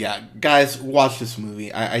 But yeah, guys, watch this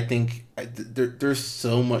movie. I think there's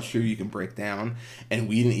so much here you can break down, and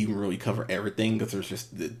we didn't even really cover everything because there's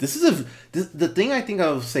just the thing I think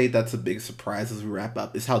I would say that's a big surprise as we wrap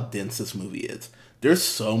up is how dense this movie is. There's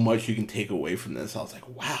so much you can take away from this. I was like,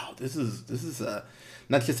 wow, this is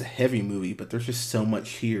not just a heavy movie, but there's just so much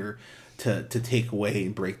here to take away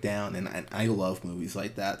and break down, and I love movies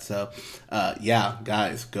like that. So yeah,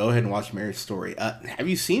 guys, go ahead and watch Marriage Story. Have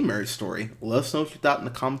you seen Marriage Story? Let us know what you thought in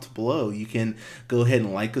the comments below. You can go ahead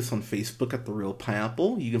and like us on Facebook at The Real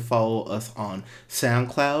Pineapple. You can follow us on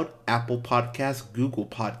SoundCloud, Apple Podcasts, Google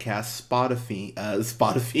Podcasts, Spotify.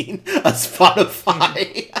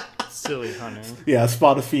 Silly Hunter. Yeah,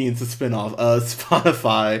 Spotify is a spinoff.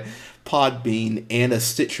 Spotify, Podbean, and a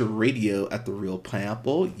Stitcher Radio at The Real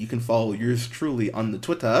Pineapple. You can follow yours truly on the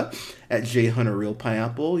Twitter at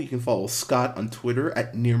JHunterRealPineapple. You can follow Scott on Twitter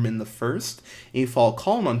at Nearman1st. And you follow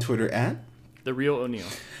Colin on Twitter at The Real O'Neill.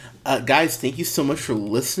 Guys, thank you so much for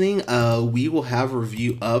listening. We will have a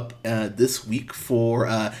review up this week for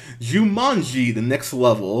Jumanji: The Next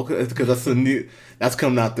Level, because that's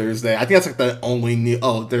coming out Thursday. I think that's like the only new.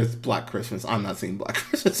 Oh, there's Black Christmas. I'm not seeing Black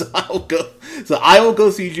Christmas, so I will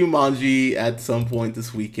go see Jumanji at some point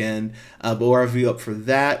this weekend. But we'll have a review up for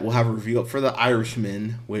that. We'll have a review up for The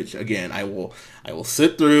Irishman, which again I will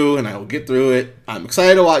sit through and I will get through it. I'm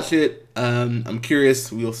excited to watch it. I'm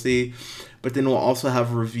curious. We will see. But then we'll also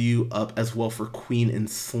have a review up as well for Queen and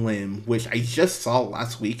Slim, which I just saw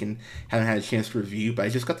last week and haven't had a chance to review, but I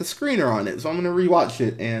just got the screener on it, so I'm going to rewatch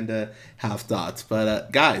it and have thoughts.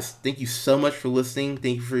 But guys, thank you so much for listening.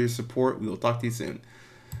 Thank you for your support. We will talk to you soon.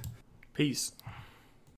 Peace.